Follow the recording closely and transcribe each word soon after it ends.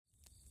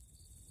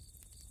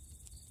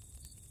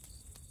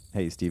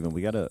Hey, Steven,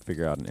 we got to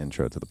figure out an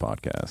intro to the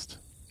podcast.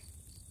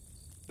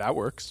 That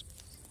works.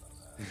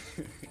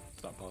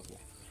 It's not possible.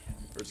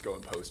 Or just go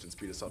and post and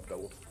speed us up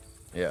double.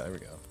 Yeah, there we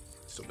go.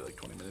 Still be like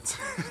 20 minutes.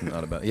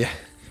 Not about, yeah.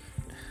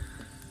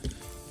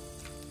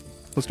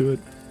 Let's do it.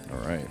 All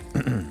right.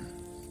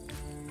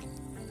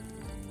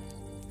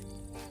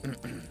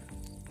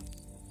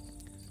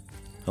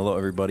 Hello,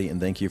 everybody, and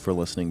thank you for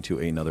listening to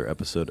another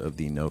episode of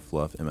the No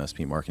Fluff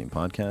MSP Marketing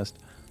Podcast.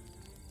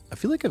 I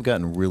feel like I've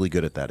gotten really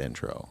good at that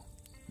intro.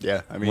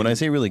 Yeah, I mean, When I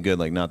say really good,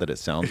 like not that it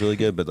sounds really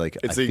good, but like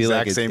it's I the feel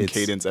exact like same it's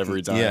cadence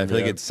every time. Yeah, I feel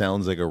like it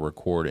sounds like a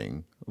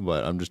recording,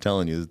 but I'm just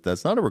telling you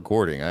that's not a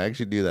recording. I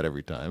actually do that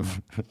every time.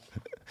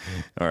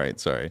 All right,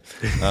 sorry.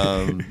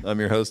 I'm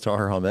your host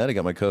Tahir Hamed. I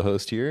got my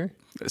co-host here,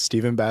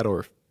 Steven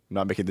Badorf. I'm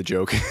not making the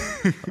joke.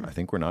 I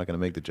think we're not going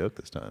to make the joke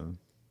this time,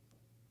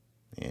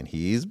 and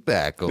he's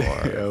back on.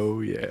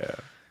 Oh yeah.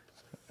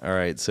 All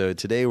right, so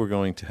today we're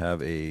going to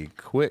have a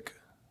quick,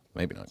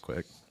 maybe not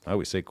quick. I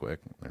always say quick.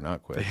 They're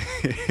not quick.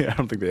 I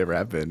don't think they ever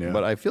have been. Yeah.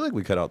 But I feel like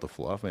we cut out the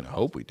fluff. I mean, I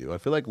hope we do. I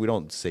feel like we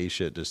don't say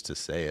shit just to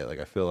say it. Like,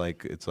 I feel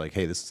like it's like,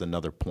 hey, this is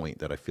another point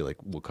that I feel like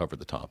we'll cover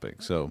the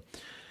topic. So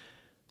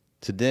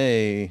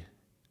today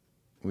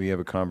we have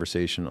a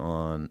conversation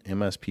on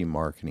MSP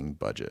marketing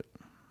budget.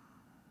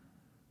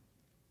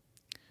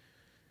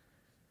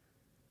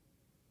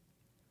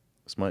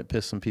 This might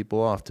piss some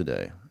people off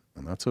today,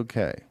 and that's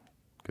okay,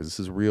 because this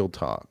is real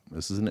talk.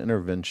 This is an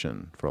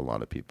intervention for a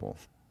lot of people.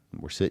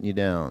 We're sitting you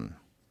down.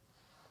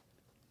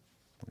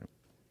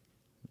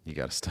 You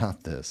got to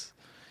stop this.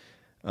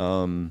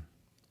 All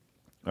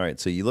right,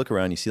 so you look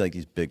around, you see like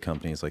these big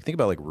companies. Like think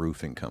about like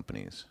roofing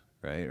companies,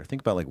 right? Or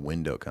think about like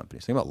window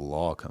companies. Think about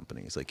law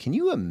companies. Like, can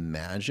you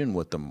imagine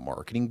what the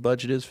marketing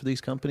budget is for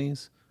these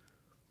companies?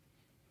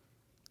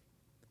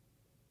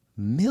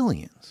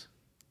 Millions.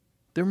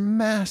 They're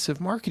massive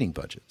marketing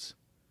budgets.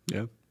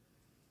 Yeah.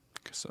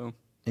 Guess so.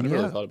 And I never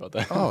really thought about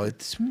that. Oh,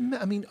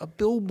 I mean, a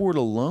billboard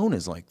alone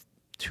is like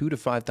 $2,000 to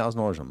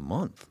 $5,000 a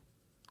month.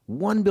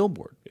 One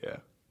billboard. Yeah.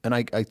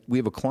 And we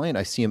have a client,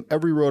 I see him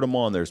every road I'm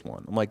on, there's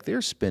one. I'm like,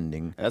 they're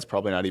spending. And that's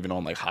probably not even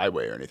on like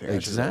highway or anything.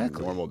 That's just, like,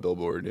 Exactly. a normal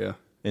billboard. Yeah.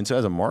 And so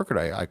as a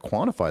marketer, I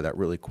quantify that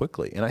really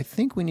quickly. And I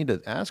think we need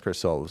to ask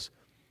ourselves,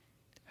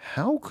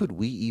 how could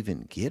we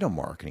even get a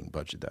marketing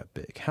budget that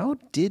big? How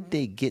did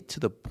they get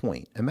to the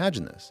point?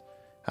 Imagine this.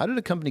 How did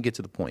a company get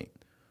to the point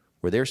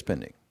where they're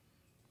spending,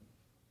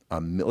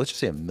 let's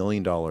just say $1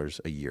 million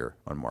a year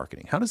on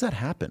marketing? How does that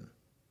happen?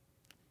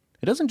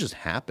 It doesn't just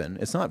happen.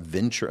 It's not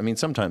venture. I mean,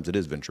 sometimes it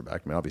is venture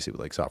backed. I mean, obviously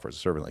with like software as a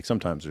service, like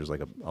sometimes there's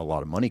like a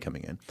lot of money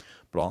coming in,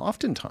 but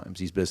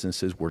oftentimes these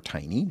businesses were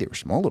tiny. They were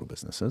small little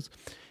businesses.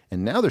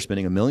 And now they're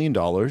spending $1 million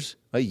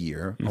a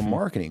year on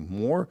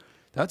marketing.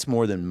 That's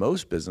more than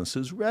most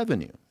businesses'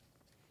 revenue.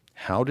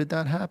 How did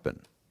that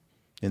happen?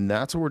 And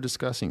that's what we're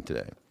discussing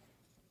today.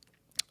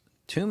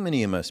 Too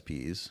many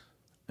MSPs,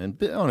 and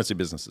honestly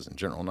businesses in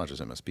general, not just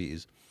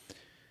MSPs,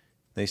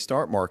 they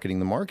start marketing,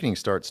 the marketing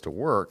starts to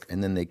work,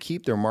 and then they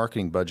keep their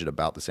marketing budget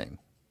about the same.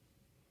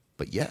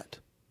 But yet,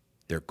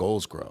 their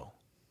goals grow,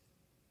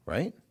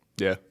 right?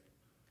 Yeah.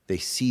 They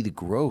see the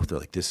growth. They're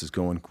like, this is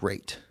going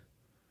great.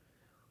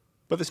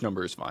 But this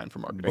number is fine for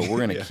marketing. But we're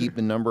going to Yeah. keep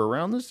the number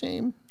around the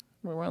same,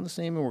 and we're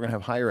going to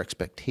have higher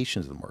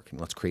expectations of the marketing.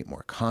 Let's create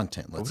more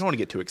content. But we don't want to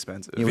get too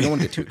expensive. We don't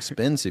want to get too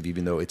expensive,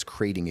 even though it's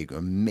creating an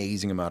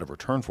amazing amount of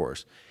return for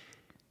us.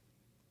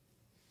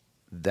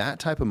 That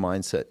type of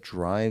mindset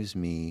drives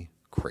me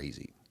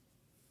crazy.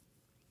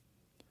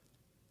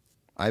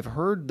 I've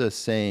heard the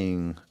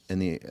saying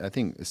I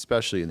think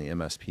especially in the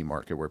MSP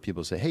market, where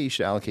people say, hey, you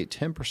should allocate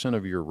 10%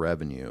 of your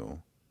revenue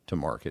to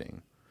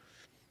marketing.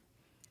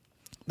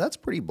 That's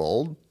pretty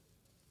bold. I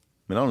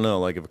mean, I don't know,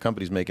 like if a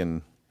company's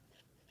making,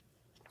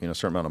 a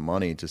certain amount of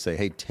money, to say,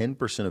 hey,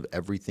 10% of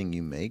everything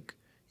you make,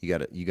 you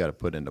got to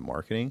put into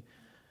marketing.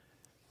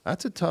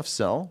 That's a tough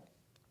sell,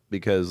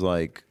 because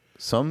like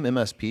some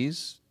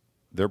MSPs,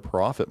 their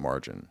profit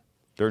margin,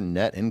 their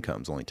net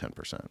income's only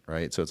 10%,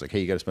 right? So it's like,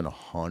 hey, you got to spend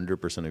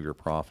 100% of your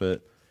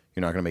profit.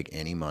 You're not going to make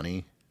any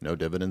money, no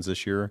dividends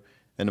this year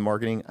into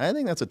marketing. I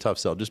think that's a tough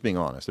sell, just being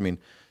honest. I mean,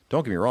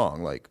 don't get me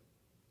wrong. Like,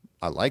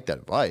 I like that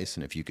advice.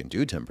 And if you can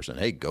do 10%,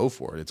 hey, go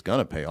for it. It's going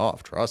to pay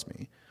off. Trust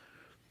me.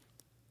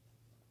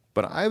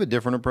 But I have a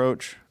different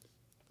approach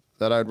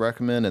that I'd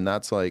recommend. And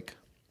that's like,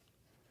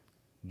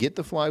 get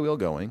the flywheel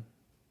going,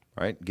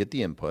 right? Get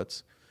the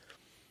inputs.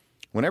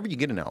 Whenever you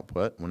get an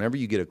output, whenever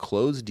you get a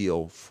closed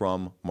deal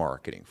from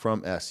marketing,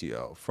 from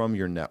SEO, from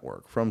your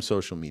network, from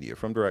social media,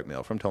 from direct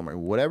mail, from telemarketing,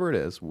 whatever it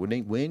is,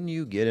 when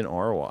you get an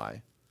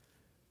ROI,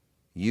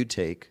 you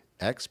take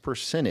X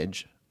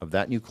percentage of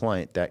that new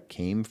client that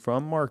came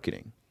from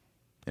marketing,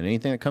 and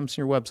anything that comes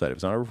to your website, if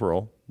it's not a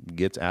referral,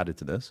 gets added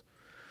to this.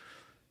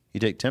 You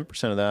take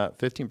 10% of that,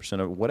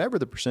 15% of whatever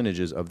the percentage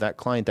is of that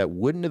client that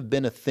wouldn't have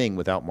been a thing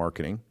without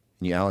marketing,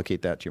 and you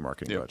allocate that to your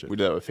marketing budget. We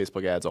do that with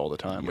Facebook ads all the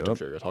time, which I'm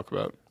sure you'll talk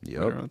about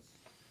later on.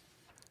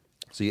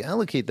 So you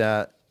allocate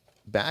that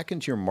back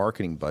into your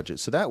marketing budget.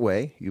 So that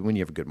way, when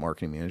you have a good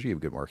marketing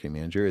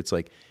manager, it's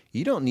like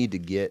you don't need to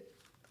get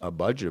a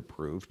budget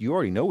approved, you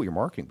already know what your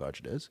marketing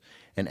budget is.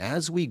 And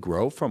as we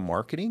grow from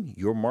marketing,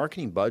 your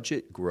marketing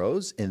budget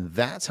grows. And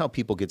that's how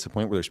people get to the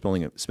point where they're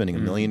spending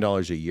 $1 million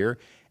a year,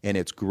 and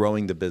it's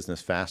growing the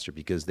business faster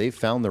because they've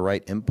found the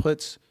right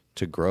inputs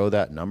to grow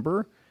that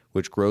number,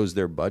 which grows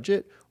their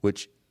budget,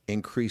 which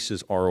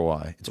increases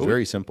ROI. It's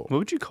very simple. What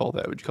would you call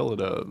that? Would you call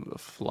it a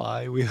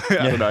flywheel?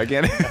 I don't know. I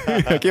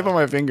can't put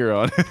my finger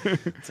on.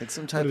 It's like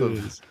some type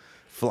of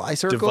fly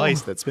circle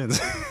device that spins.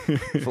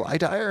 fly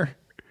tire.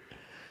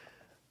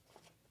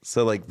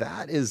 So like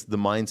that is the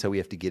mindset we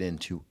have to get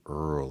into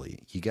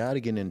early. You got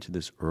to get into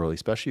this early,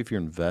 especially if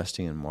you're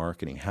investing in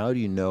marketing. How do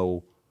you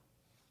know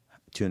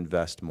to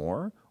invest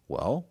more?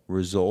 Well,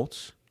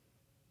 results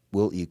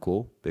will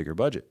equal bigger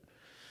budget.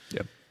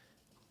 Yep.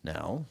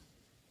 Now,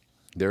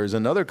 there is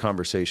another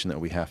conversation that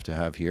we have to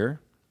have here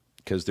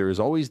because there is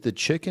always the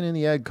chicken and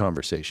the egg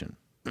conversation.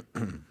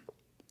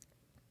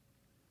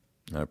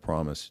 I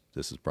promise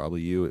this is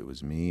probably you. It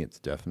was me. It was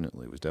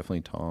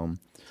definitely Tom.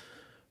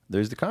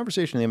 There's the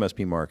conversation in the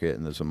MSP market,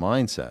 and there's a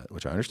mindset,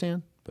 which I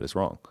understand, but it's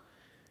wrong.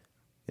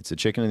 It's the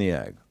chicken and the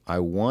egg. I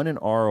want an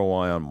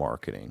ROI on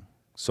marketing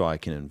so I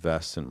can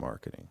invest in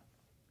marketing.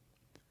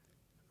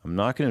 I'm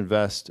not going to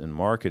invest in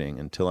marketing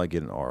until I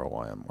get an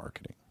ROI on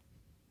marketing.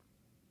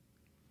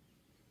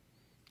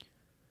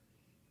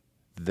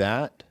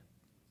 That,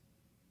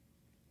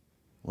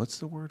 what's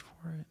the word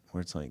for it?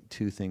 Where it's like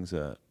two things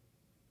that,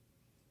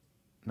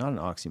 not an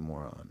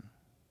oxymoron.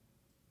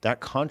 That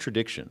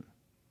contradiction.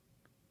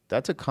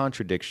 That's a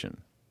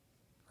contradiction,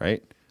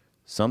 right?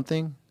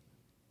 Something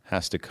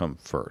has to come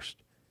first.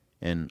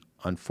 And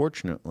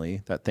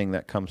unfortunately, that thing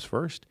that comes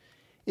first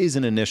is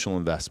an initial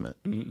investment.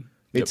 Mm-hmm.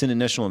 It's an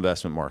initial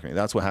investment marketing.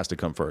 That's what has to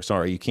come first.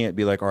 All right, you can't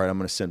be like, all right, I'm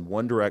going to send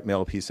one direct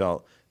mail piece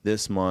out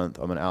this month.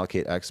 I'm going to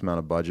allocate X amount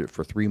of budget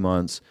for 3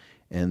 months,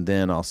 and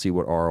then I'll see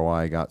what ROI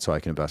I got so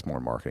I can invest more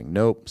in marketing.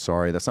 Nope,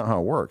 sorry, that's not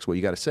how it works. What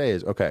you got to say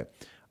is, okay,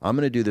 I'm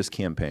going to do this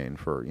campaign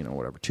for,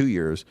 2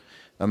 years.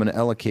 I'm going to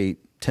allocate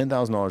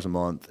 $10,000 a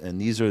month, and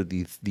these are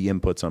the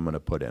inputs I'm going to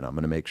put in. I'm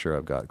going to make sure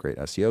I've got great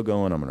SEO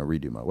going. I'm going to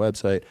redo my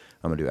website.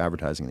 I'm going to do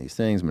advertising in these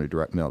things. I'm going to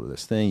direct mail to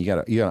this thing. You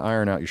got to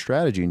iron out your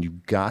strategy, and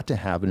you've got to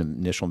have an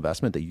initial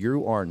investment that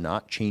you are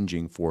not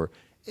changing for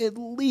at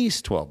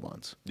least 12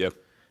 months. Yep.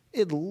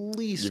 At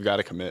least. You've got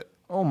to commit.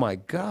 Oh my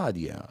God,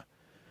 yeah.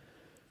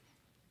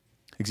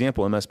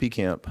 Example, MSP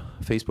Camp,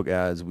 Facebook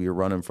ads, we were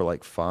running for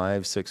like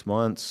 5-6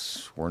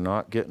 months. We're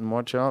not getting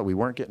much out. We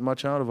weren't getting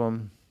much out of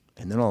them.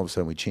 And then all of a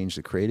sudden we changed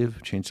the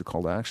creative, changed the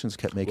call to actions,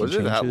 kept making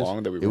changes. Was it that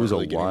long that we weren't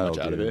really getting much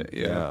out of it?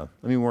 Yeah.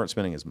 I mean, we weren't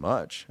spending as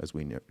much as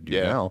we do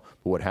now.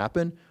 But what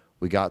happened?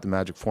 We got the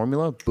magic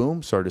formula.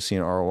 Boom, started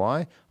seeing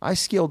ROI. I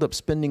scaled up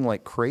spending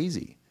like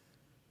crazy.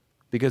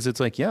 Because it's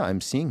like, yeah,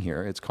 I'm seeing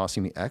here, it's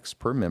costing me X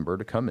per member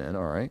to come in.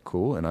 All right,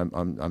 cool. And I'm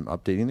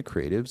updating the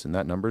creatives, and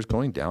that number is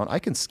going down. I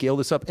can scale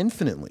this up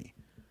infinitely.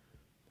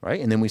 Right?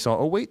 And then we saw,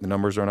 oh, wait, the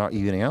numbers are not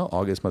evening out.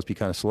 August must be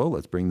kind of slow.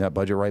 Let's bring that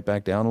budget right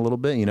back down a little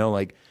bit. All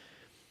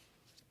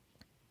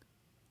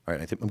right,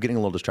 I think I'm getting a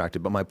little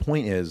distracted, but my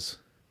point is,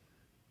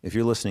 if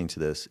you're listening to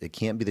this, it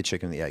can't be the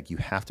chicken and the egg. You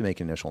have to make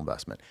an initial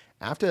investment.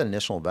 After that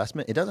initial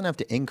investment, it doesn't have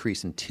to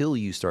increase until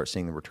you start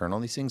seeing the return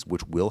on these things,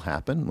 which will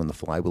happen when the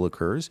flywheel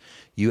occurs.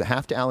 You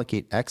have to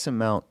allocate X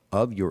amount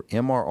of your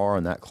MRR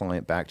on that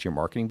client back to your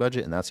marketing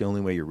budget, and that's the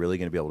only way you're really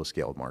going to be able to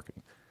scale with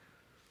marketing.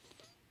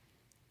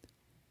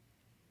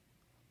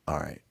 All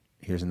right,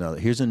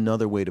 here's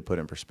another way to put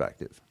it in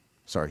perspective.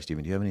 Sorry,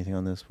 Steven, do you have anything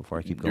on this before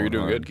I keep going? You're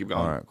doing good. Keep going.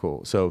 All right,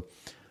 cool. So,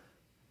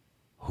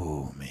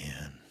 oh,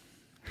 man.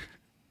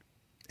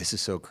 This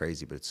is so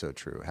crazy, but it's so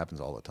true. It happens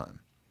all the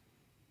time.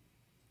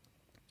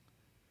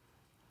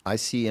 I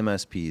see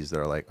MSPs that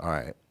are like, all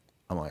right,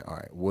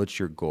 what's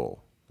your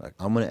goal? Like,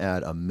 I'm going to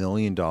add $1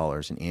 million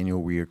in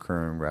annual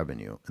recurring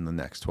revenue in the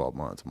next 12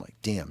 months. I'm like,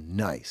 damn,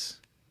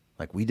 nice.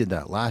 Like, we did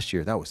that last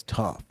year. That was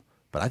tough,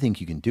 but I think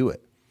you can do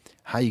it.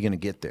 How are you going to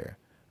get there?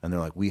 And they're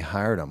like, we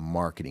hired a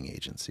marketing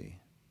agency.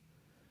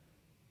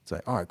 It's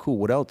like, all right, cool.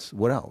 What else?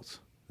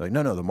 Like,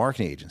 no, the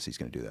marketing agency is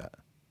going to do that.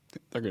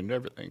 They're going to do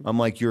everything. I'm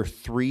like, your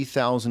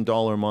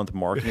 $3,000 a month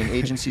marketing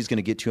agency is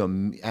going to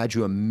add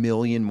you $1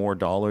 million more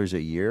a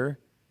year.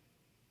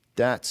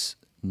 That's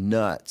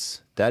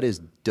nuts. That is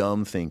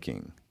dumb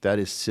thinking. That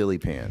is silly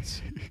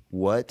pants.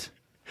 What?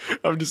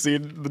 I'm just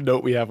seeing the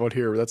note we have out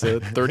here. That's a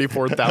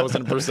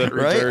 34,000%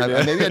 return.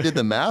 Right? Maybe I did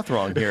the math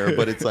wrong here,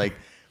 but it's like,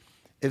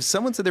 if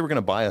someone said they were going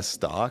to buy a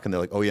stock and they're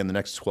like, oh yeah, in the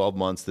next 12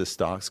 months, this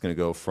stock's going to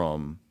go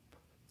from,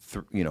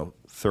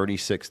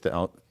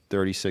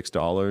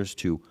 $36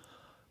 to,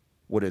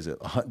 what is it,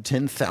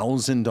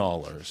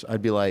 $10,000.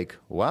 I'd be like,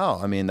 wow,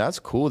 I mean, that's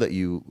cool that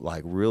you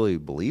like really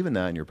believe in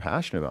that and you're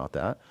passionate about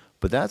that,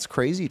 but that's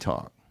crazy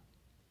talk,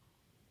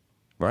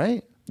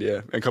 right?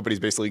 Yeah, and companies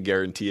basically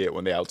guarantee it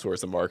when they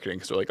outsource the marketing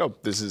because they're like, oh,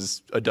 this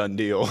is a done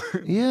deal.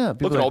 Yeah.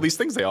 Look at all these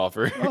things they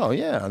offer. Oh,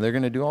 yeah, they're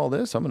going to do all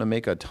this. I'm going to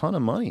make a ton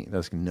of money.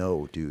 That's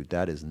no, dude,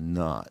 that is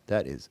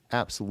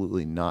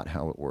absolutely not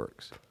how it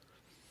works.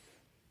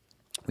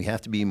 We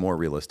have to be more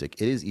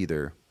realistic. It's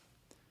either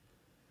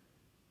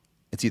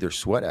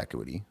sweat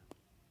equity,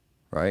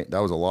 right? That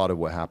was a lot of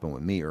what happened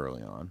with me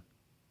early on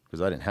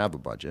because I didn't have a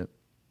budget,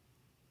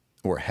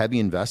 or heavy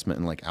investment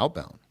in like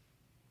outbound,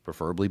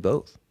 preferably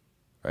both,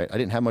 right? I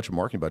didn't have much of a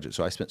marketing budget,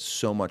 so I spent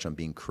so much on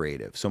being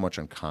creative, so much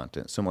on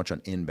content, so much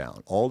on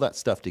inbound, all that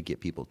stuff to get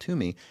people to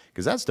me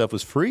because that stuff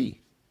was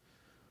free.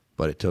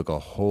 But it took a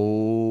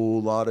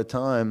whole lot of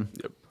time,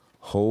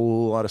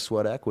 whole lot of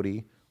sweat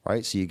equity,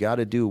 right? So you got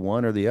to do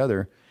one or the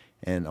other.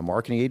 And a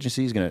marketing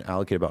agency is going to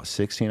allocate about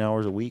 16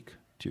 hours a week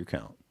to your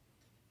account.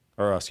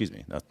 Or excuse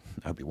me, that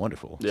would be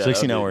wonderful. Yeah,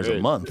 16 hours great.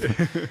 a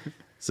month.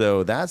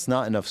 So that's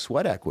not enough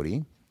sweat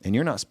equity. And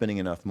you're not spending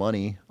enough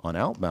money on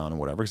outbound and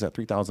whatever because that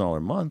 $3,000 a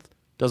month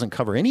doesn't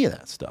cover any of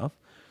that stuff.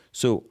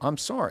 So I'm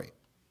sorry.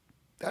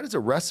 That is a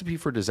recipe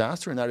for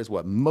disaster, and that is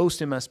what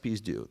most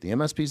MSPs do. The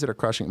MSPs that are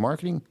crushing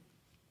marketing,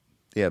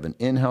 they have an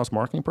in-house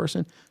marketing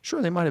person.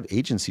 Sure, they might have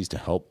agencies to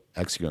help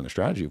execute on the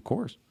strategy, of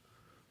course.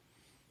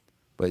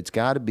 But it's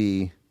got to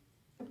be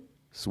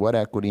sweat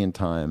equity and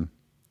time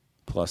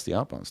plus the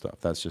outbound stuff.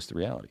 That's just the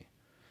reality.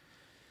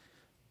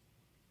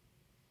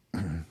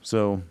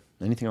 So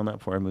anything on that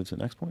before I move to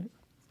the next point?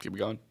 Keep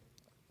going.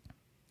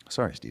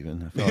 Sorry,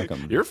 Steven. I feel like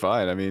I'm... You're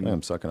fine. I mean...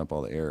 I'm sucking up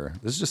all the air.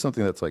 This is just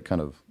something that's like kind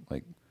of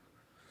like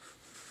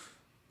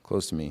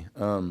close to me.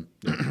 I'm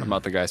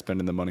not the guy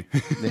spending the money.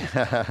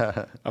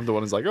 I'm the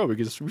one who's like, oh,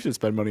 we should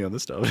spend money on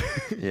this stuff.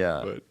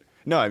 Yeah. But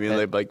no, I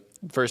mean, like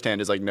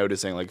firsthand is like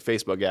noticing like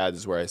Facebook ads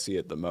is where I see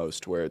it the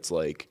most, where it's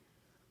like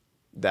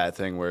that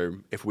thing where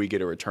if we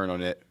get a return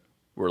on it,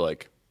 we're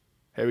like,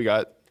 hey, we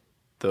got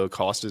the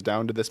cost is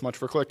down to this much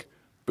per click.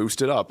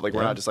 Boost it up. Like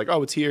we're not just like,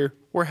 oh, it's here.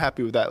 We're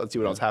happy with that. Let's see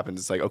what else happens.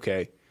 It's like,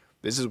 okay,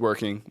 this is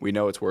working. We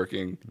know it's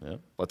working.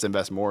 Yep. Let's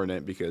invest more in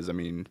it because, I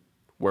mean,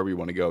 where we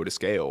want to go to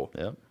scale,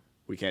 Yep.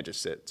 we can't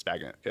just sit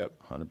stagnant. Yep.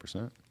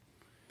 100%.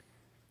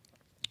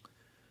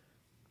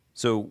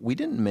 So we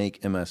didn't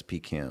make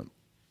MSP Camp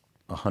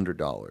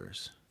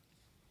 $100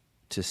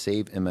 to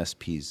save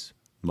MSPs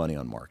money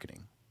on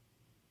marketing.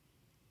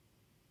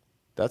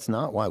 That's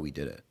not why we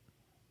did it.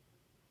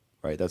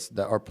 Right?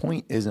 Our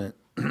point isn't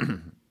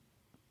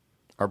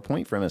our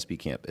point for MSP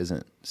Camp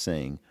isn't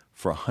saying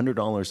for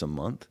 $100 a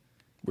month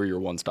We're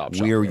your one-stop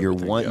shop. we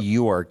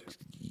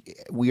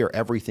are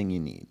everything you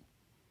need.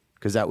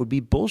 Because that would be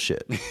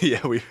bullshit.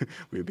 Yeah, we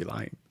would be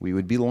lying. We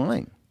would be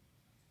lying.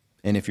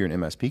 And if you're an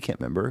MSP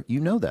Camp member, you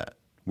know that.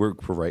 We're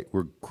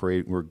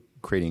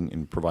creating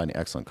and providing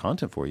excellent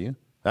content for you.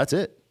 That's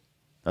it.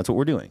 That's what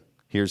we're doing.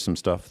 Here's some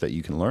stuff that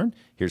you can learn.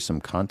 Here's some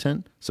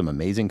content, some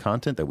amazing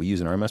content that we use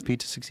in our MSP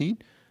to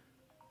succeed.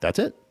 That's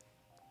it.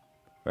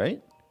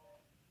 Right?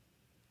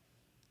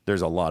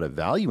 There's a lot of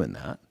value in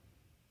that,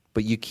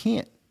 but you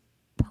can't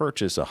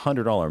purchase a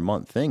 $100 a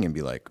month thing and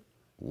be like,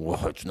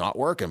 well, it's not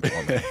working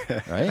for me,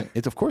 right?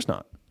 It's of course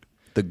not.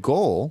 The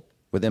goal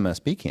with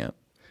MSP Camp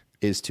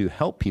is to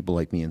help people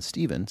like me and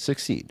Steven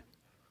succeed.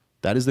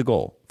 That is the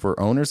goal. For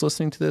owners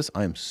listening to this,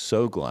 I'm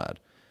so glad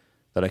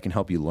that I can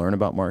help you learn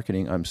about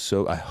marketing.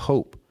 I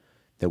hope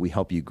that we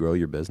help you grow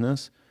your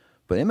business,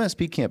 but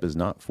MSP Camp is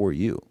not for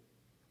you.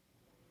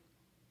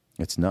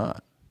 It's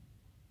not.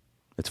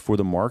 It's for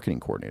the marketing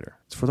coordinator.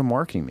 It's for the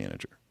marketing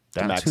manager.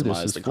 That's who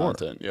this is the for.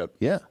 content. Yep.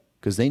 Yeah,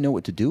 because they know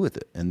what to do with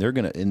it, and they're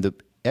gonna.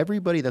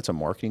 Everybody that's a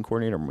marketing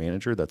coordinator or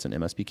manager that's an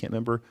MSP Camp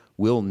member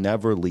will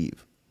never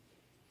leave.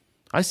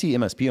 I see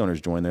MSP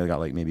owners join. They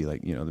got maybe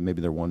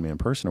they're one-man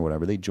person or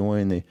whatever. They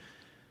join. They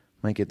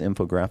might get the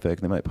infographic.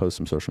 They might post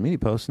some social media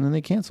posts, and then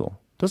they cancel.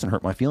 Doesn't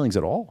hurt my feelings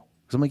at all.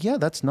 Because I'm like,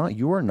 yeah,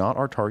 you are not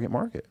our target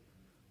market.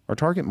 Our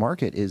target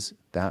market is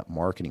that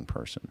marketing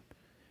person.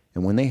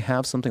 And when they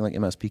have something like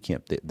MSP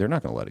Camp, they're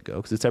not going to let it go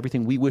because it's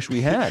everything we wish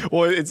we had.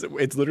 Well, it's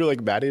literally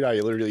like Maddie and I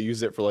literally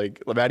use it for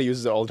Maddie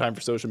uses it all the time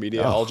for social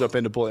media. I'll jump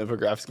in to pull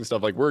infographics and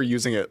stuff. Like we're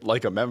using it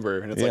like a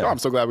member. And it's like, oh, I'm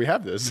so glad we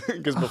have this.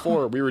 Because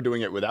before we were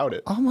doing it without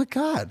it. Oh my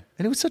God.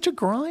 And it was such a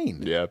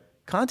grind. Yeah.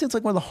 Content's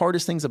like one of the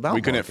hardest things about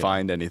We couldn't marketing.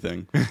 find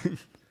anything.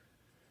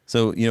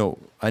 So,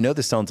 I know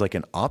this sounds like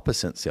an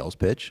opposite sales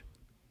pitch,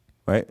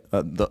 right?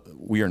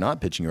 We are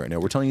not pitching you right now.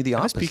 We're telling you the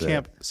opposite. MSP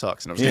Camp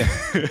sucks. No, I'm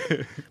just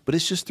kidding. But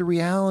it's just the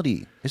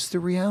reality. It's the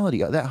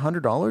reality. That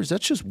 $100,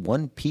 that's just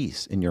one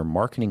piece in your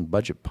marketing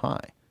budget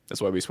pie.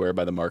 That's why we swear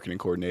by the marketing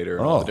coordinator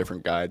and all the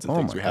different guides and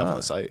things we have on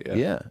the site.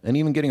 Yeah. And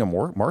even getting a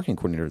marketing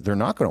coordinator, they're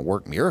not going to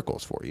work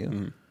miracles for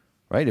you,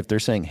 right? If they're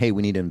saying, hey,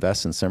 we need to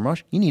invest in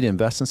SEMrush, you need to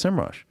invest in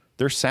SEMrush.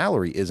 Their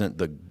salary isn't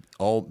the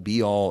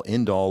be-all,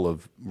 end-all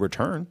of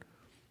return.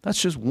 That's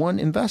just one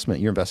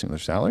investment. You're investing in their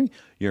salary.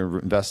 You're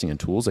investing in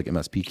tools like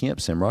MSP Camp,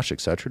 SEMrush,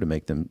 et cetera, to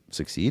make them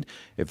succeed.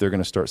 If they're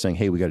going to start saying,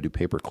 hey, we got to do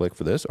pay-per-click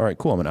for this. All right,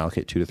 cool. I'm going to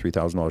allocate $2,000 to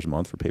 $3,000 a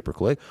month for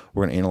pay-per-click.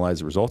 We're going to analyze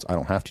the results. I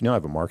don't have to now. I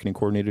have a marketing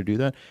coordinator do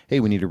that. Hey,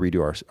 we need to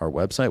redo our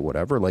website,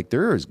 whatever. Like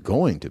there is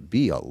going to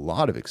be a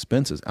lot of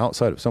expenses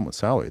outside of someone's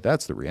salary.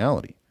 That's the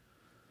reality.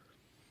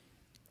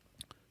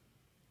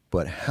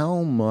 But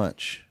how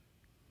much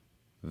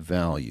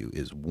value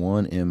is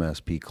one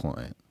MSP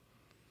client?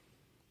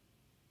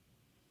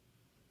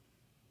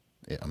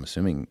 I'm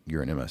assuming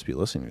you're an MSP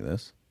listening to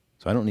this,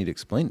 so I don't need to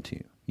explain it to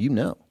you. You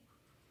know.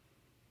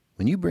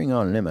 When you bring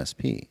on an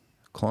MSP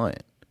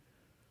client,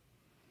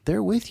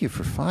 they're with you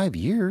for 5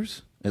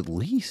 years, at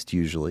least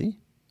usually.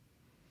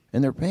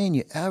 And they're paying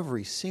you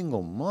every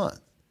single month.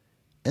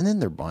 And then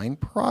they're buying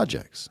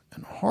projects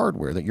and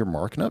hardware that you're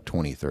marking up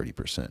 20,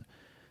 30%.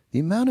 The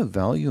amount of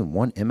value in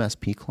one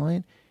MSP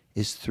client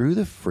is through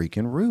the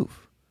freaking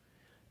roof.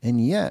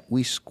 And yet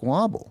we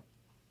squabble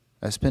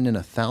at spending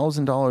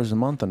 $1,000 a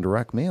month on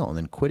direct mail and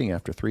then quitting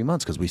after 3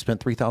 months because we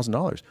spent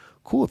 $3,000.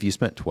 Cool. If you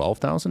spent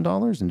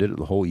 $12,000 and did it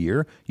the whole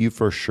year, you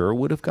for sure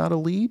would have got a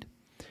lead.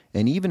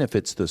 And even if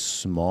it's the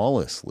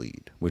smallest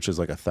lead, which is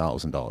like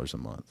 $1,000 a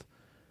month,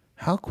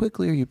 how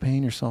quickly are you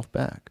paying yourself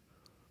back?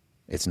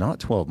 It's not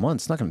 12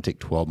 months. It's not going to take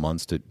 12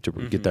 months to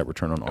get that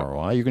return on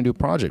ROI. You're going to do a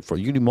project for it.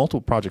 You can do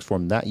multiple projects for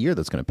them that year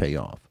that's going to pay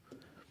off.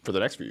 For the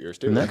next few years,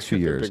 too. The next few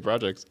years. Big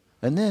projects.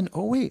 And then,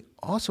 oh, wait,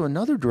 also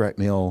another direct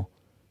mail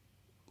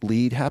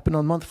lead happened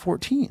on month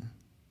 14.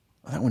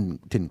 That one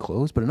didn't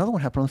close, but another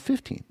one happened on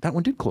 15. That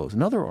one did close.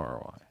 Another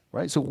ROI,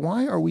 right? So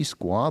why are we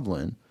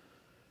squabbling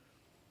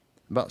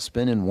about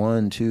spending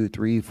 $1, $2,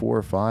 $3,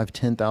 $4,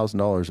 $5,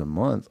 $10,000 a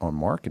month on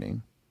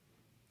marketing?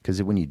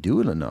 Because when you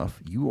do it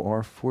enough, you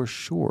are for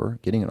sure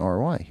getting an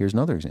ROI. Here's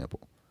another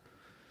example.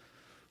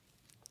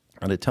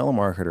 I had a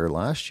telemarketer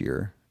last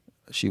year.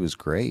 She was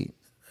great,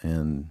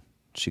 and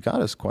she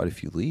got us quite a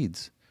few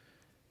leads.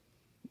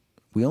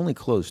 We only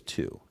closed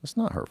 2. It's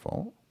not her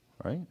fault,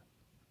 right?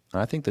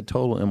 I think the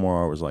total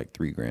MRR was like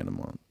 $3,000 a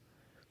month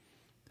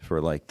for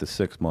like the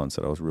 6 months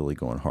that I was really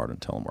going hard on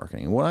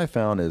telemarketing. And what I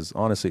found is,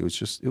 honestly, it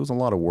was a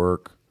lot of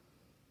work.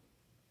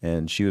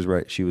 And she was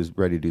right. She was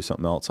ready to do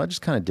something else. I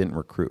just kind of didn't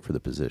recruit for the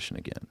position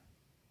again.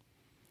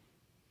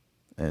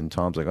 And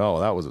Tom's like,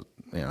 "Oh, that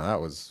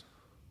was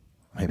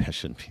maybe I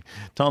shouldn't be."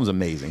 Tom's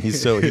amazing. He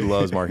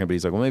loves marketing, but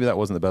he's like, "Well, maybe that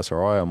wasn't the best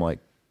ROI." I'm like,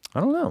 "I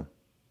don't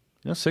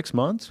know. 6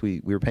 months. We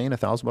were paying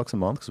 $1,000 a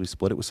month because we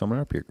split it with someone in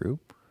our peer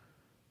group.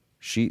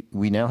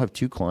 We now have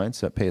 2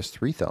 clients that pay us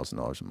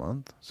 $3,000 a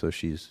month. So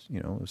she's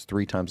it was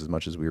 3 times as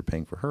much as we were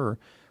paying for her.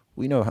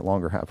 We no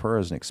longer have her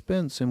as an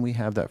expense, and we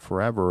have that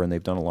forever, and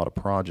they've done a lot of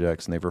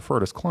projects, and they've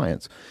referred us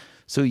clients.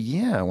 So,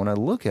 yeah, when I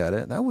look at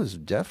it, that was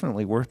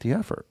definitely worth the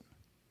effort.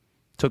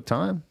 Took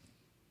time.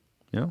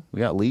 We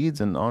got leads,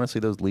 and honestly,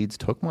 those leads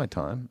took my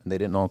time, and they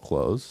didn't all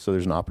close, so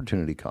there's an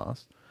opportunity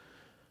cost.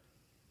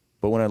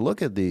 But when I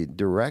look at the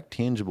direct,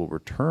 tangible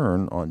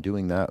return on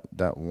doing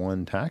that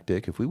one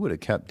tactic, if we would have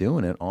kept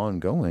doing it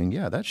ongoing,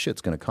 yeah, that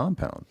shit's going to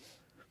compound.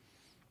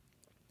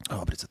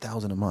 Oh, but it's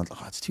 $1,000 a month.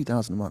 Oh, it's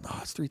 $2,000 a month. Oh,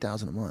 it's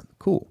 $3,000 a month.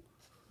 Cool.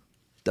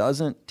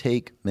 Doesn't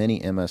take many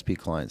MSP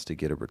clients to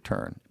get a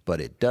return, but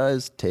it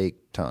does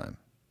take time.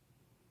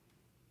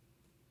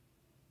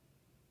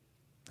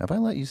 Have I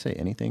let you say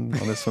anything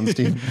on this one,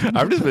 Steve?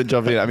 I've just been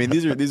jumping in. I mean,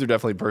 these are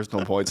definitely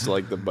personal points to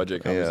like the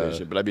budget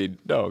conversation. Yeah. But I mean,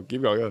 no,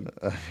 keep going.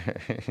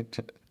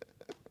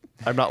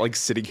 I'm not like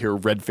sitting here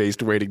red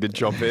faced waiting to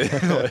jump in.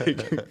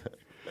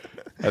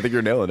 I think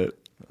you're nailing it.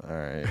 All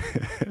right.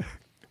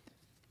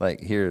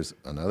 Like, here's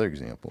another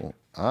example.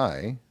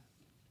 I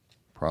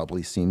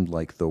probably seemed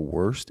like the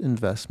worst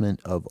investment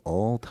of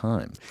all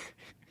time.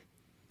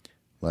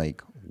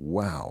 Like,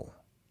 wow.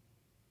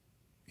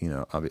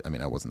 I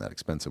mean, I wasn't that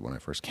expensive when I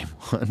first came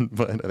on,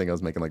 but I think I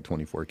was making like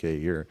 $24K a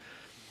year.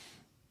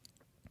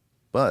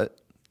 But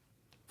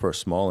for a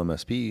small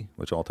MSP,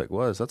 which Alltech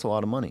was, that's a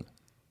lot of money.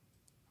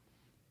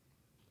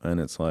 And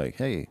it's like,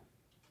 hey,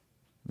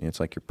 it's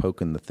like you're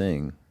poking the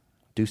thing,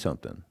 do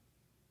something.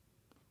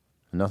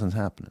 And nothing's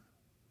happening.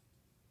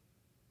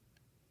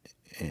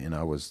 And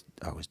I was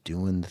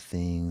doing the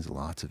things,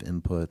 lots of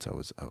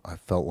inputs. I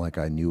felt like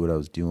I knew what I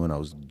was doing. I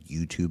was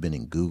YouTubing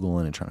and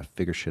Googling and trying to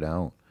figure shit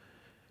out.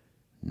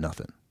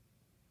 Nothing.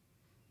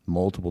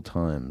 Multiple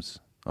times,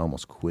 I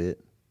almost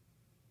quit.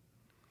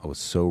 I was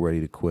so ready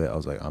to quit. I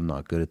was like, I'm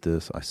not good at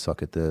this. I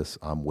suck at this.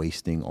 I'm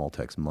wasting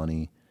Alltech's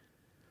money.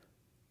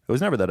 It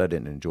was never that I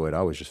didn't enjoy it. I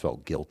always just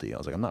felt guilty. I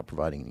was like, I'm not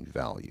providing any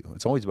value.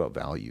 It's always about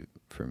value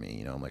for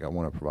me. I'm like, I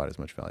want to provide as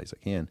much value as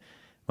I can.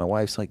 My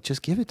wife's like,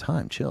 just give it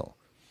time, chill.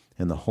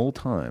 And the whole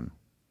time,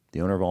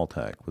 the owner of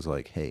Alltech was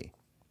like, hey,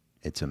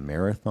 it's a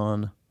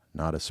marathon,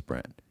 not a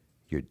sprint.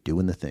 You're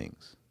doing the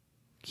things.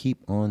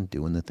 Keep on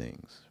doing the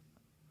things.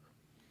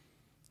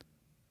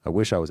 I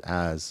wish I was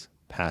as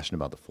passionate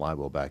about the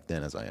flywheel back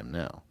then as I am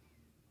now.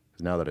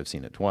 Because now that I've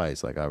seen it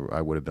twice, like I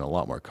would have been a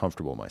lot more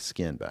comfortable in my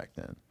skin back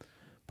then.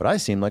 But I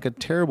seemed like a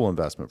terrible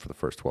investment for the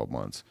first 12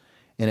 months.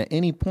 And at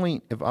any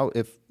point, if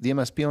the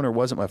MSP owner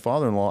wasn't my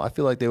father-in-law, I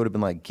feel like they would have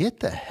been like, get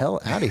the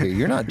hell out of here.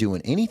 You're not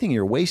doing anything.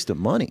 You're a waste of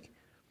money.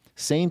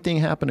 Same thing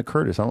happened to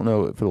Curtis. I don't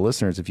know for the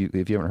listeners, if you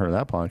haven't heard of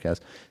that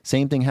podcast,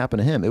 same thing happened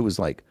to him. It was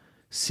like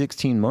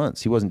 16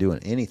 months. He wasn't doing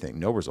anything,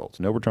 no results,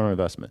 no return on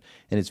investment.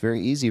 And it's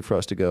very easy for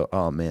us to go,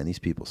 oh man, these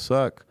people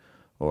suck.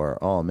 Or,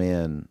 oh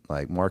man,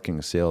 like marketing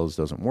and sales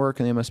doesn't work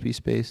in the MSP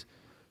space.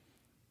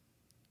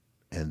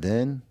 And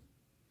then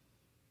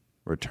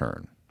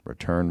return.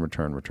 That's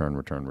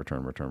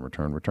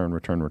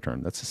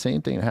the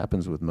same thing that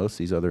happens with most of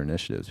these other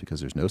initiatives because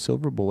there's no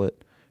silver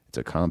bullet. It's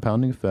a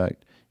compounding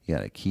effect. You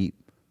got to keep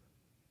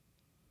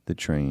the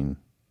train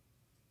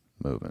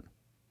moving.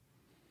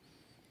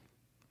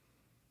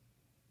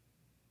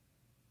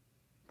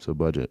 So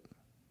budget.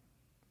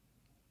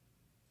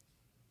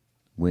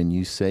 When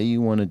you say you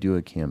want to do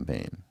a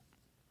campaign,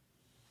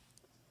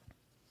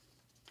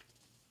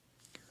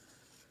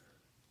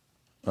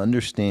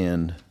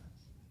 understand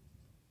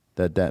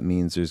that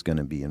means there's going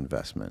to be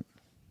investment.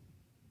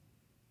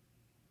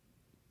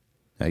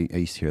 I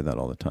used to hear that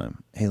all the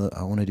time. Hey, look,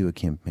 I want to do a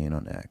campaign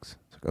on X.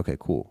 It's like, okay,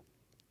 cool.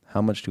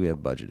 How much do we have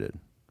budgeted?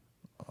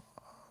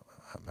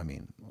 I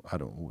mean,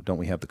 don't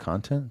we have the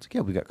content? It's like,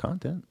 yeah, we got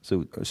content.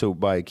 So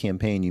by a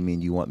campaign, you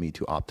mean you want me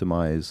to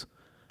optimize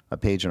a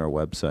page on our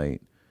website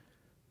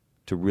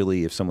to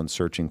really, if someone's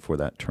searching for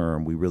that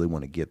term, we really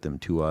want to get them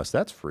to us.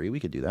 That's free. We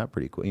could do that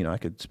pretty quick. I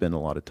could spend a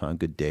lot of time,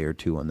 good day or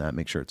two on that,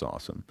 make sure it's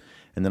awesome.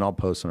 And then I'll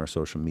post on our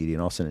social media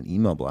and I'll send an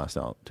email blast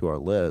out to our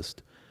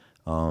list.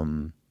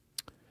 I'll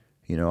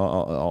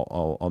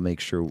make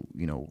sure,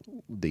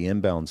 the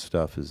inbound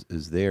stuff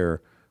is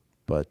there,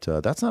 but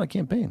that's not a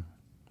campaign,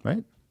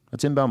 right?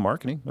 That's inbound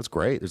marketing. That's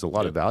great. There's a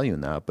lot of value in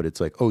that, but it's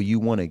like, oh, you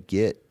want to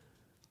get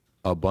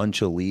a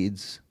bunch of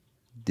leads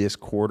this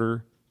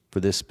quarter for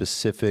this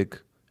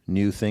specific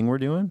new thing we're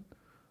doing?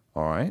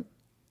 All right.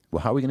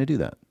 Well, how are we going to do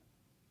that?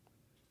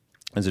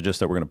 Is it just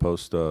that we're going to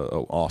post an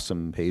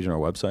awesome page on our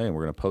website and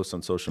we're going to post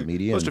on social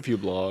media? Post a few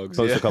blogs.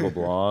 Post a couple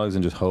blogs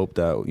and just hope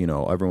that,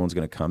 everyone's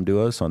going to come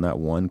to us on that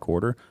one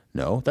quarter?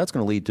 No, that's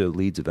going to lead to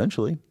leads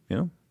eventually,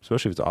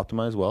 especially if it's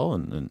optimized well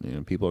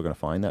and people are going to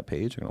find that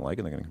page, they're going to like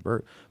it, they're going to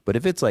convert. But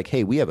if it's like,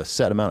 hey, we have a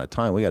set amount of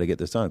time, we got to get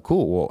this done.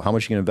 Cool. Well, how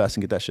much are you going to invest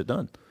and get that shit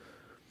done?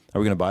 Are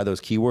we going to buy those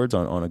keywords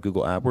on a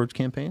Google AdWords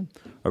campaign?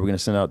 Are we going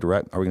to send out Are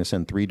we going to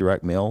send 3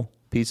 direct mail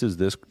pieces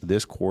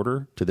this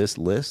quarter to this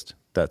list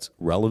that's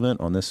relevant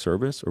on this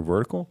service or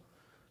vertical?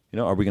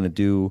 Are we going to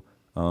do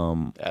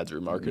ads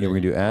remarketing? We're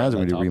going to do ads.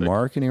 We're going to do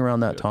remarketing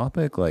around that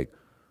topic. Like,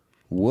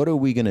 what are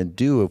we going to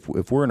do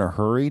if we're in a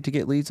hurry to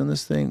get leads on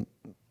this thing?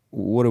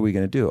 What are we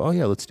going to do? Oh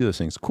yeah, let's do this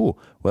thing. It's cool.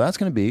 Well, it's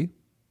going to be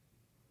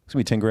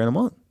 $10,000 a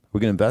month.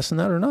 We're going to invest in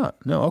that or not?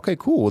 No. Okay,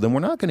 cool. Well, then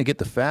we're not going to get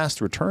the fast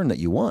return that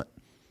you want.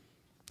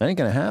 That ain't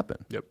going to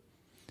happen. Yep.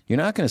 You're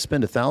not going to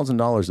spend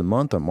 $1,000 a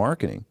month on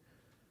marketing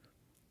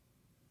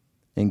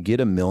and get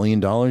 $1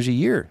 million a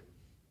year.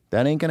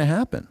 That ain't going to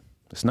happen.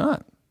 It's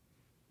not.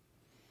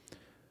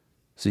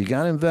 So you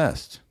got to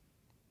invest.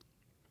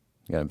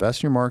 You got to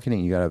invest in your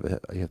marketing. You have to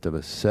have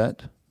a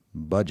set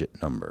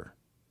budget number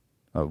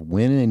of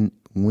when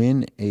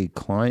a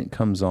client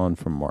comes on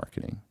from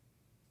marketing,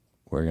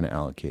 we're going to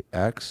allocate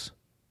X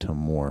to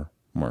more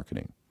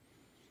marketing.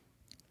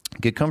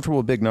 Get comfortable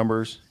with big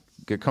numbers.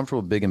 Get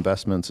comfortable with big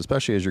investments,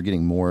 especially as you're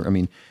getting more. I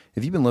mean,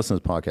 if you've been listening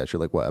to this podcast, you're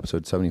like, what,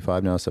 episode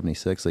 75 now,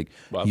 76? Like,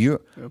 wow.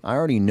 I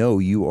already know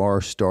you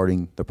are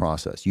starting the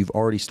process. You've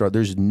already started.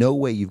 There's no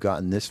way you've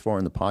gotten this far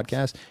in the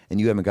podcast and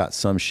you haven't got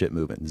some shit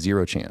moving.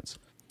 Zero chance.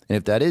 And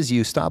if that is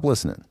you, stop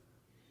listening.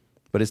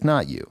 But it's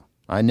not you.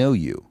 I know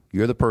you.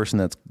 You're the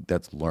person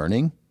that's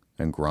learning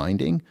and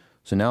grinding.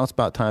 So now it's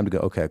about time to go,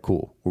 okay,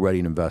 cool. We're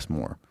ready to invest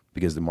more.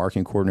 Because the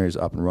marketing coordinator is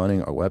up and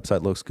running, our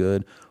website looks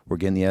good, we're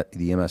getting the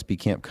MSP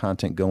camp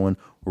content going,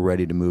 we're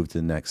ready to move to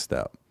the next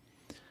step.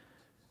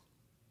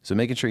 So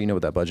making sure you know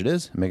what that budget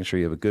is, making sure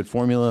you have a good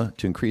formula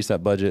to increase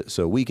that budget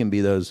so we can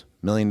be those $1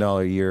 million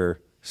a year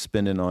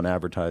spending on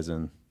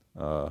advertising,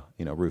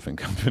 roofing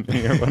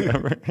company or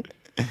whatever.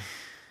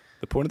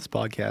 The point of this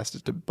podcast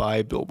is to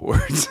buy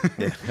billboards.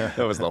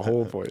 That was the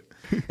whole point.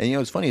 And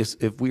it's funny,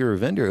 if we were a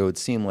vendor, it would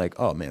seem like,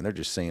 oh man, they're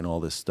just saying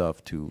all this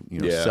stuff to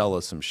sell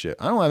us some shit.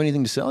 I don't have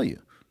anything to sell you.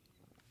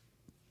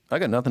 I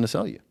got nothing to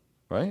sell you,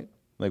 right?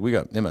 Like we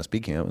got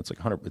MSP camp. It's like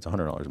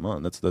 $100 a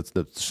month. That's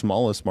the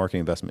smallest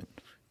marketing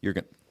investment you're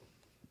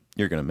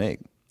gonna make.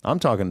 I'm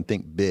talking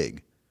think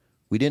big.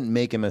 We didn't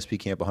make MSP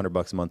camp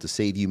 $100 a month to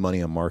save you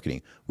money on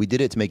marketing. We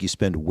did it to make you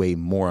spend way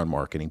more on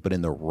marketing, but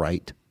in the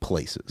right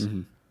places.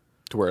 Mm-hmm.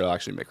 To where it'll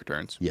actually make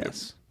returns.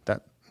 Yes.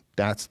 Yep.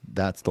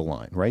 That's the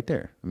line right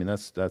there. I mean,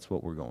 that's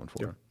what we're going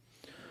for. Yep.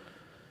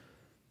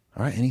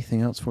 All right.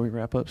 Anything else before we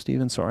wrap up,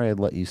 Steven? Sorry I'd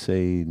let you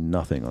say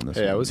nothing on this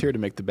one. I was here to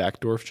make the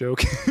Backdorf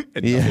joke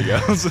and nothing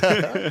else.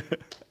 And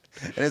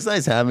it's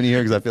nice having you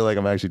here because I feel like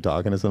I'm actually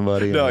talking to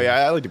somebody. No,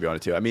 I like to be on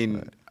it too. I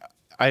mean,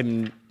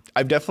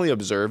 I've definitely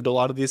observed a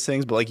lot of these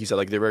things, but like you said,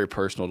 like they're very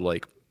personal to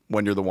like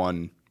when you're the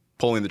one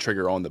pulling the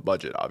trigger on the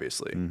budget,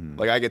 obviously. Mm-hmm.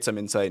 Like I get some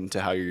insight into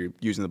how you're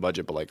using the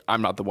budget, but like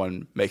I'm not the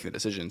one making the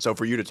decision. So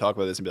for you to talk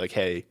about this and be like,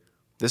 hey,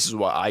 this is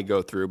what I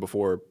go through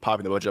before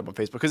popping the budget up on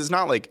Facebook, because it's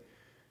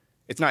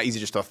not easy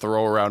just to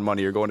throw around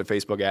money or go into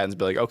Facebook ads and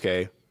be like,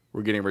 okay,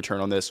 we're getting a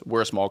return on this.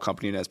 We're a small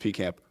company in SP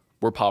Camp.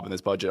 We're popping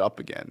this budget up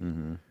again.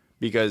 Mm-hmm.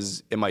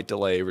 Because it might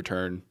delay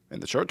return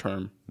in the short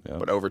term,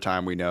 but over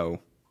time we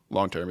know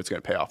long term it's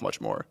going to pay off much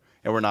more.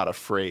 And we're not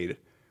afraid.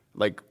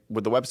 Like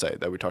with the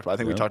website that we talked about, I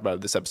think we talked about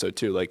it this episode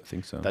too. Like I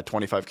think so. That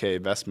 $25K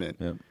investment,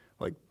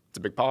 like it's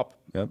a big pop,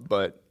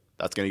 but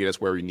that's going to get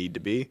us where we need to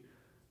be,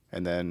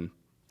 and then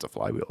it's a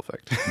flywheel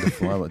effect. The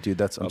flywheel,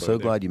 dude. I'm so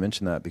glad you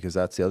mentioned that because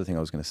that's the other thing I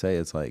was going to say.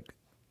 It's like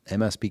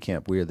MSP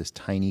Camp. We are this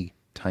tiny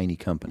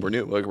company. We're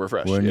new, like we're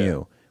fresh. We're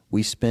new.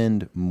 We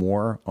spend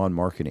more on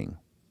marketing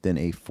than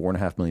a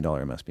 $4.5 million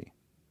MSP.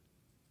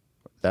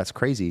 That's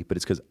crazy, but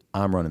it's because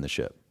I'm running the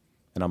ship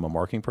and I'm a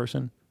marketing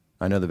person.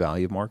 I know the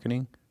value of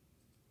marketing.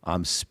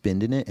 I'm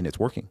spending it and it's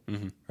working,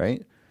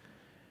 right?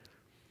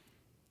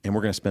 And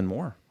we're going to spend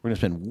more. We're going to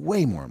spend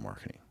way more on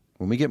marketing.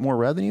 When we get more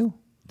revenue,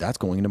 that's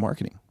going into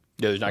marketing.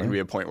 Yeah, there's not going to be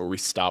a point where we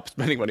stop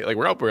spending money. Like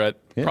we're at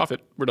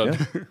profit. We're done.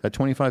 Yeah. At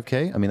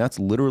 $25K, I mean, that's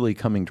literally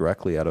coming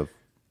directly out of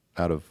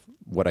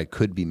what I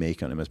could be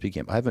making on MSP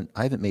Camp. I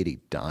haven't made a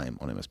dime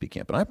on MSP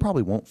Camp, and I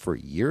probably won't for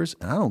years,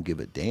 and I don't give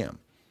a damn.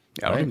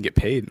 Yeah, I don't even get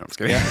paid. No, I'm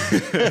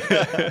just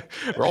kidding.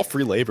 We're all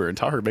free labor, and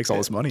Taher makes all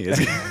this money. Is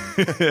he?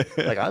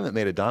 Like, I haven't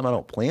made a dime. I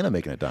don't plan on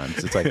making a dime.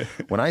 It's like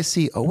when I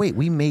see, oh, wait,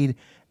 we made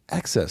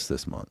excess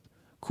this month.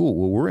 Cool.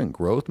 Well, we're in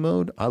growth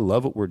mode. I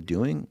love what we're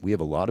doing. We have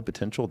a lot of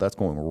potential. That's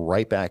going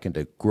right back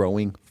into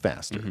growing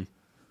faster.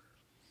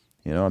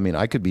 You know, I mean,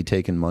 I could be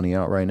taking money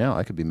out right now.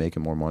 I could be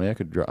making more money. I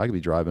could be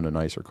driving a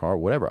nicer car,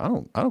 whatever. I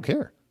don't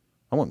care.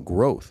 I want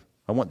growth.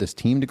 I want this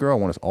team to grow. I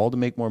want us all to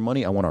make more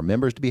money. I want our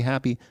members to be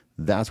happy.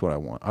 That's what I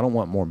want. I don't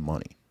want more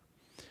money.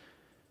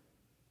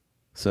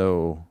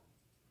 So,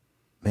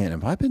 man,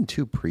 have I been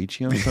too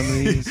preachy on some of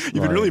these? You've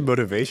been really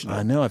motivational.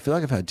 I know. I feel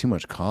like I've had too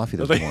much coffee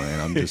this morning.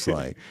 I'm just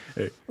like,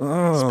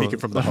 speaking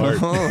from the heart.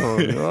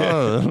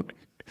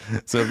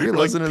 So if you're like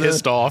listening to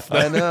pissed this, off.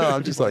 I know.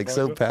 I'm just like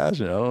so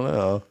passionate. I don't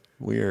know.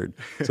 Weird.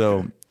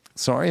 So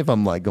sorry if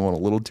I'm like going a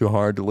little too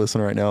hard to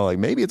listen right now. Like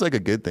maybe it's like a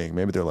good thing.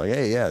 Maybe they're like,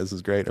 hey, yeah, this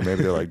is great. Or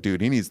maybe they're like,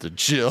 dude, he needs to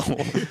chill.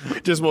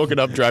 Just woken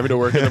up, driving to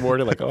work in the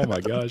morning, like, oh my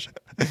gosh.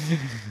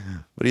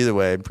 But either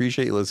way, I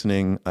appreciate you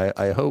listening.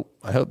 I hope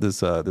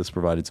this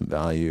provided some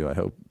value. I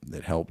hope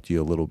it helped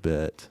you a little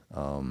bit.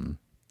 One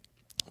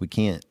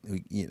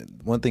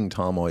thing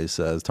Tom always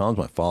says, Tom's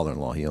my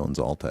father-in-law. He owns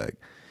Alltech.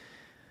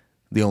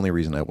 The only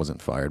reason I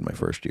wasn't fired my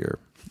first year.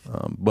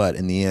 But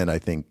in the end, I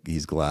think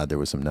he's glad there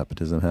was some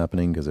nepotism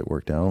happening because it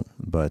worked out.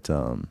 But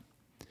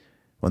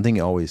one thing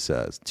he always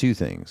says, two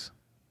things.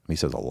 He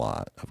says a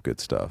lot of good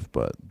stuff,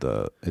 but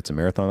it's a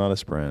marathon, not a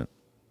sprint,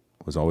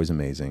 was always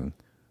amazing.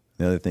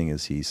 The other thing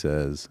is he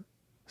says,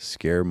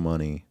 scared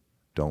money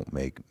don't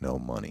make no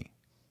money.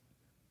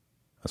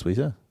 That's what he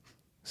said.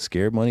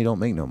 Scared money don't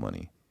make no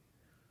money.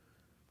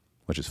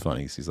 Which is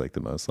funny because he's like the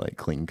most like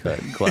clean-cut,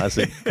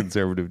 classic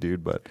conservative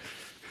dude, but...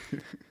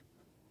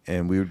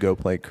 And we would go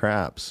play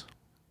craps.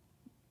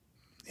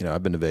 You know,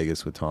 I've been to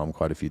Vegas with Tom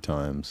quite a few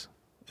times,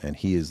 and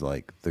he is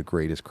like the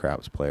greatest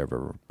craps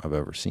player I've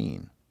ever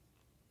seen.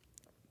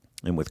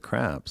 And with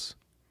craps,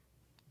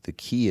 the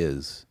key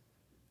is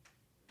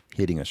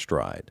hitting a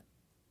stride.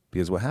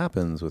 Because what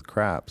happens with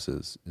craps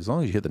is as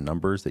long as you hit the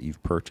numbers that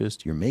you've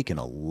purchased, you're making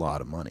a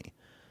lot of money.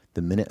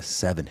 The minute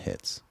 7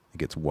 hits, it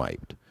gets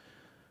wiped.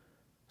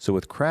 So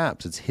with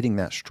craps, it's hitting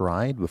that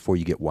stride before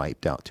you get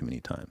wiped out too many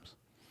times.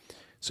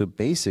 So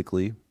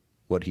basically,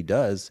 what he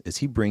does is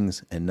he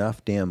brings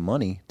enough damn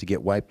money to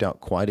get wiped out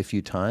quite a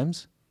few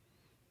times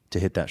to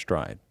hit that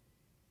stride.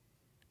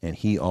 And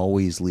he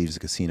always leaves the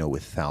casino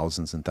with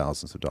thousands and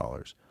thousands of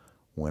dollars.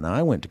 When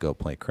I went to go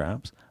play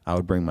craps, I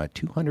would bring my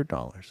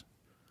 $200.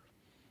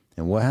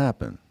 And what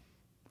happened?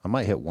 I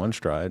might hit one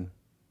stride,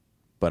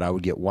 but I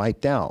would get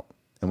wiped out.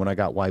 And when I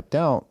got wiped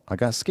out, I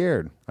got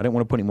scared. I didn't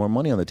want to put any more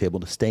money on the table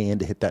to stay in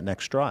to hit that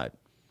next stride.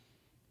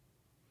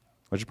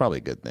 Which is probably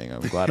a good thing. I'm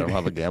glad I don't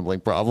have a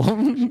gambling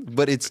problem.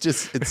 But it's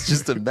just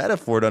a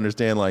metaphor to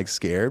understand, like,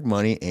 scared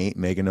money ain't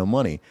making no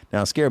money.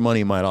 Now, scared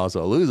money might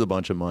also lose a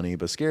bunch of money,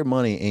 but scared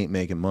money ain't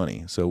making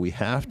money. So we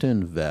have to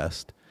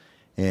invest.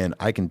 And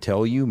I can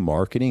tell you,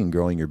 marketing and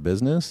growing your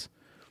business,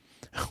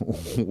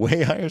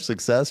 way higher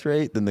success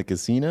rate than the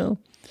casino,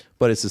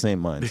 but it's the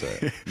same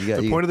mindset.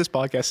 The point of this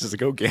podcast is to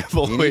go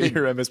gamble with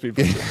your MSP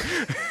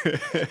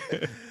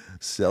business.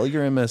 Sell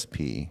your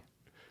MSP,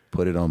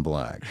 put it on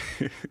black.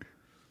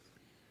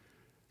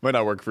 Might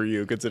not work for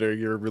you, considering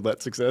your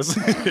roulette success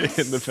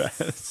in the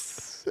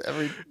past.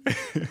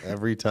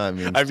 Every time.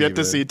 I've yet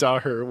to see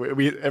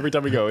Taher. Every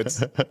time we go,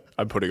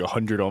 I'm putting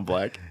 100 on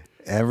black.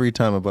 Every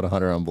time I put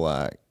 100 on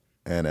black,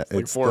 and it's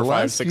like 4 or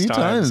 5, 6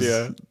 times.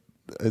 Yeah,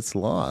 it's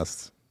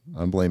lost.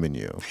 I'm blaming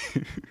you.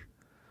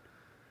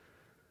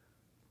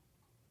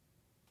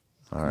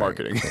 All right,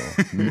 marketing.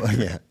 Cool.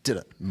 Yeah,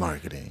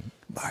 marketing.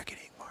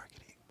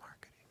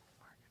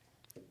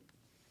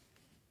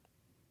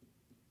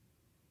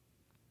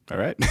 All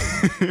right.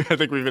 I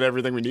think we've hit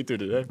everything we need to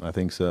today. I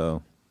think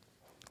so.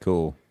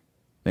 Cool.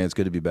 Man, it's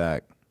good to be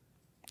back.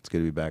 It's good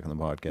to be back on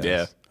the podcast.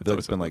 Yeah. I feel like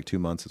it's been like 2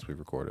 months since we've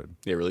recorded.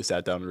 Yeah, really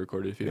sat down and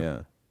recorded a few.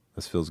 Yeah.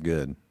 This feels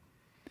good.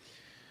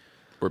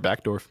 We're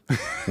back, Dorf.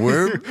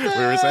 We're we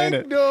were saying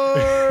it.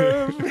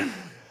 Okay,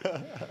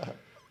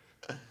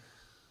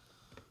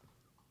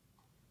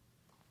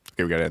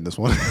 we got to end this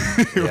one.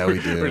 Yeah,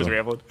 we do. We're just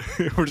rambling.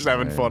 We're just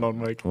having fun on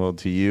mic. Well,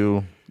 to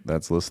you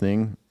that's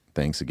listening,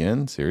 thanks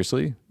again.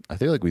 Seriously. I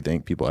feel like we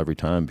thank people every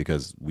time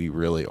because we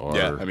really are.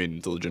 Yeah, I mean,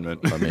 it's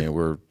legitimate. I mean,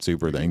 we're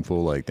super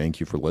thankful. Like, thank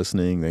you for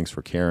listening. Thanks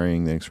for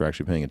caring. Thanks for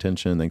actually paying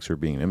attention. Thanks for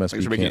being an MSP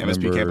Thanks for making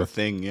MSP Camp a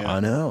thing. Yeah, I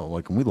know.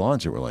 Like, when we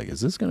launched it, we're like, is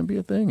this going to be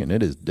a thing? And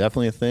it is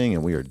definitely a thing,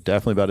 and we are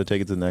definitely about to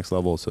take it to the next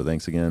level. So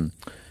thanks again.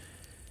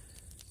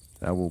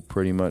 that will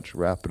pretty much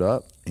wrap it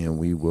up, and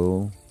we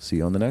will see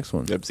you on the next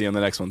one. Yep. See you on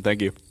the next one.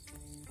 Thank you.